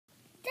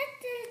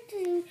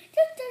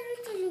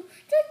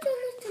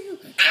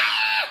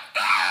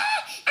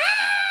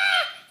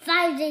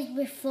5 days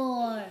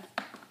before.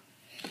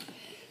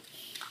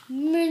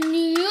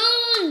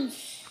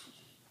 Minions!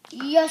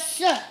 Yes,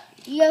 sir.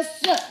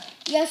 Yes, sir.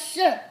 Yes,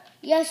 sir.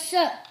 Yes,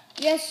 sir.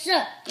 Yes,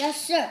 sir.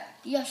 Yes, sir.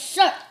 Yes,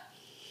 sir.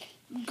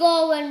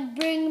 Go and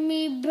bring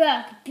me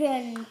back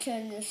Ben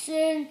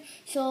Tennyson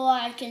so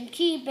I can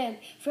keep him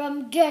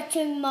from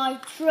getting my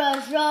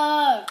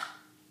treasure.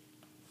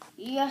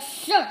 Yes,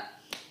 sir.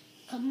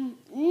 Come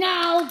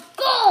now,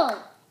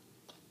 go!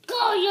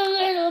 Go, you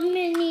little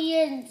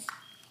minions.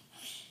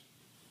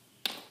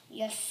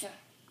 Yes, sir.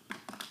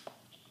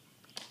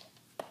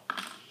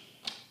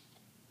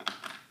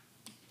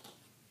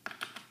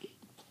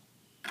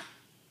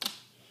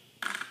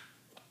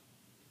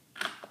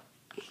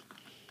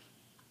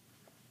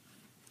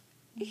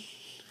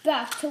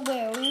 Back to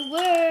where we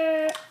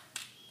were.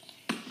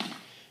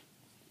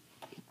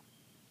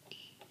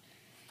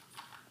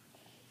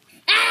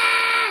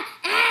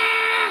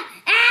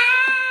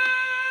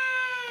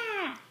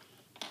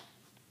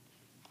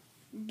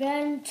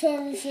 Ben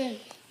Tennyson,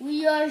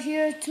 we are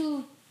here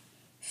to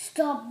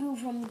stop you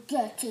from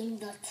getting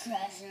the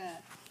treasure.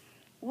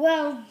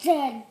 Well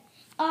then,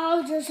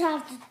 I'll just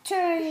have to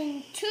turn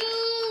into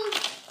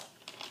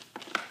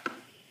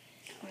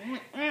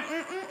gravity!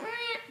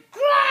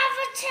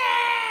 Gravity!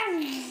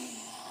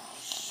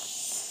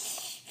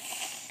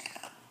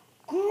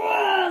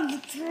 Oh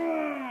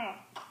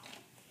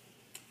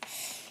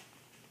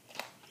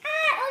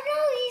no,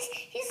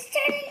 he's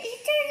turning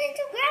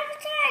into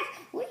gravity!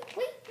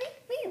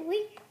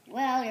 Wait.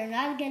 Well, you're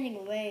not getting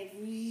away.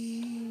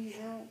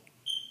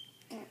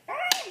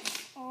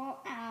 Oh,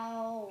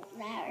 ow,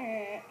 that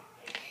hurt.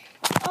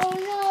 Oh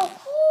no!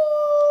 Ooh,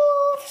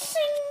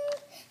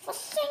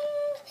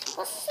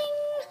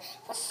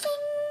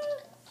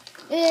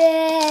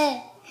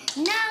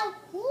 now,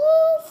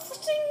 woo,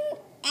 sing.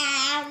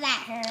 Ah,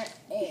 that hurt.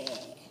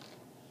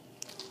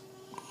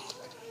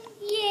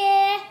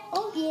 Yeah,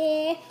 oh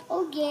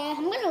yeah.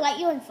 I'm gonna light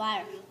you on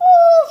fire. Ooh,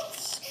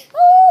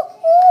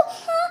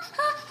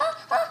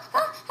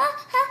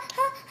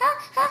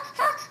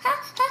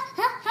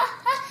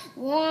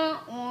 wah,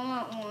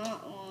 wah, wah,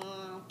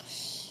 wah.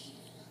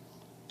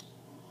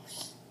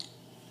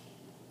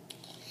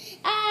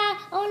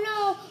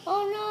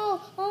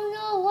 Oh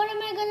no, what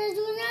am I gonna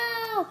do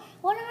now?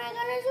 What am I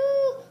gonna do?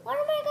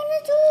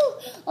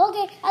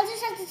 Okay, I'll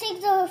just have to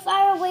take the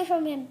fire away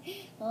from him.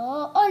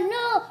 Oh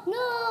no.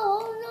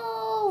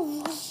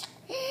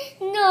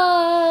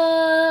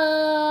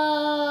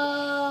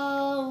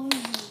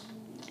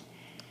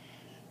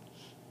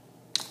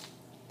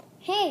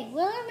 Hey,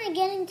 where am I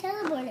getting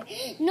teleported?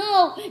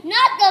 No,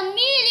 not the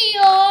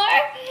meteor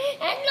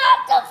and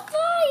not the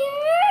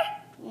fire.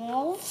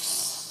 No.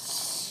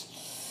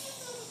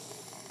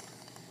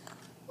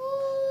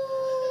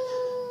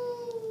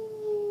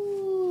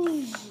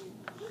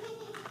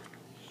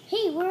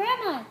 Hey, where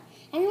am I?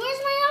 And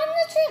where's my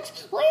Omnitrix?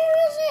 Where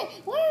is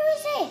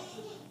it?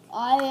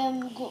 I am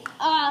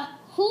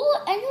who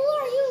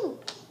are you?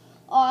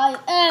 I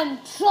am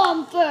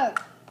Trumper,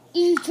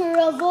 eater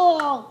of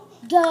all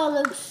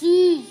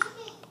galaxies.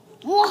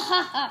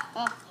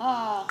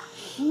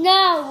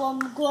 Now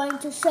I'm going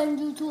to send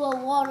you to a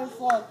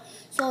waterfall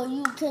so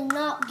you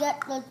cannot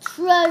get the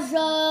treasure.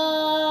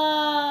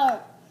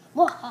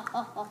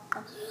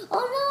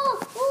 Oh no!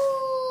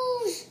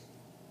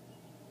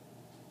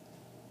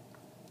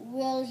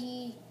 Will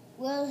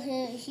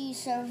he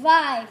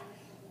survive,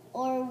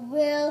 or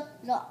will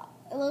the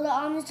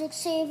Omnitrix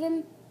save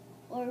him,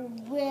 or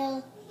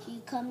will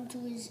he come to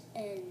his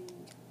end?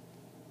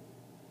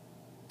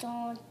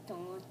 Dun,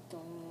 dun,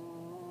 dun.